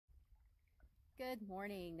Good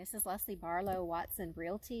morning. This is Lesley Barlow, Watson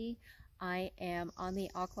Realty. I am on the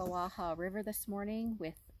Ocklawaha River this morning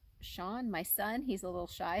with Sean, my son. He's a little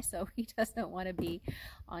shy, so he doesn't want to be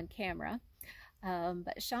on camera.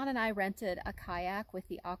 But Sean and I rented a kayak with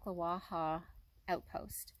the Ocklawaha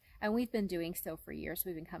Outpost, and we've been doing so for years.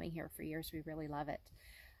 We've been coming here for years. We really love it.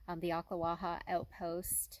 The Ocklawaha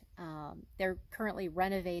Outpost, they're currently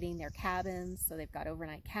renovating their cabins, so they've got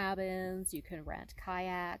overnight cabins. You can rent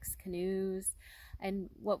kayaks, canoes, and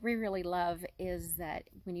what we really love is that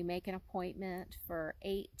when you make an appointment for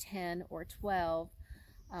 8, 10, or 12,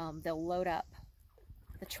 they'll load up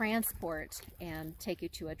the transport and take you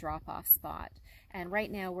to a drop-off spot. And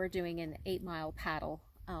right now we're doing an 8-mile paddle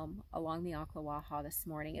along the Ocklawaha this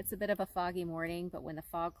morning. It's a bit of a foggy morning, but when the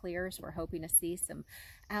fog clears, we're hoping to see some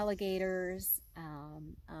alligators,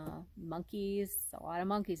 monkeys. A lot of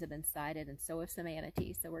monkeys have been sighted, and so have some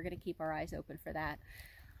manatees, so we're going to keep our eyes open for that.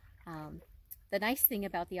 The nice thing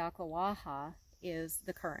about the Ocklawaha is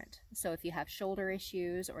the current. So if you have shoulder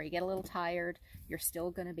issues or you get a little tired, you're still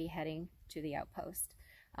going to be heading to the Outpost.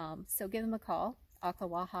 So give them a call,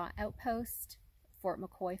 Ocklawaha Outpost, Fort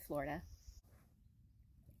McCoy, Florida.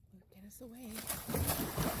 Get us away.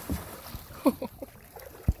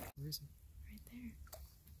 Where is he? Right there.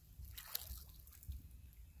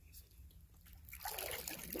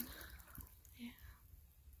 Yeah.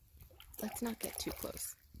 Let's not get too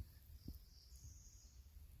close.